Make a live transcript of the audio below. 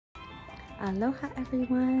Aloha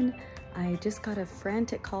everyone! I just got a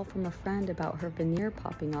frantic call from a friend about her veneer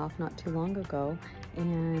popping off not too long ago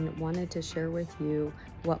and wanted to share with you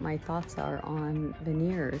what my thoughts are on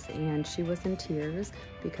veneers. And she was in tears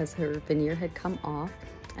because her veneer had come off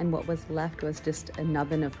and what was left was just a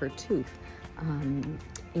nubbin of her tooth.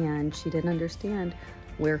 And she didn't understand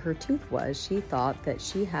where her tooth was. She thought that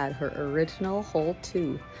she had her original whole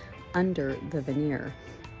tooth under the veneer.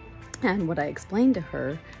 And what I explained to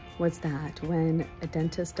her was that when a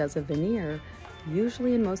dentist does a veneer,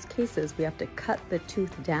 usually in most cases, we have to cut the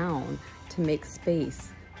tooth down to make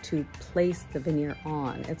space to place the veneer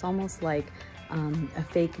on. It's almost like a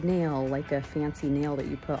fake nail, like a fancy nail that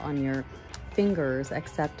you put on your fingers,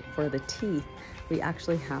 except for the teeth. We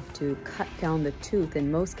actually have to cut down the tooth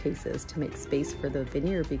in most cases to make space for the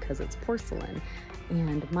veneer because it's porcelain.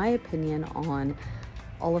 And my opinion on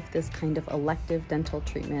all of this kind of elective dental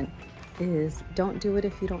treatment is don't do it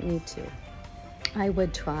if you don't need to. I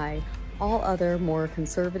would try all other more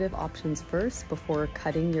conservative options first before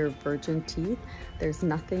cutting your virgin teeth. There's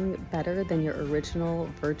nothing better than your original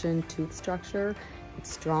virgin tooth structure.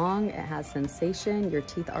 It's strong, it has sensation, your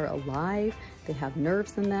teeth are alive, they have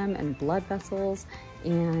nerves in them and blood vessels,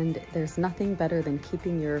 and there's nothing better than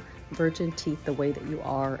keeping your virgin teeth the way that you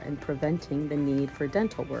are and preventing the need for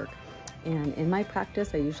dental work. And in my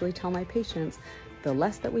practice, I usually tell my patients, the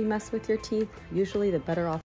less that we mess with your teeth, usually the better off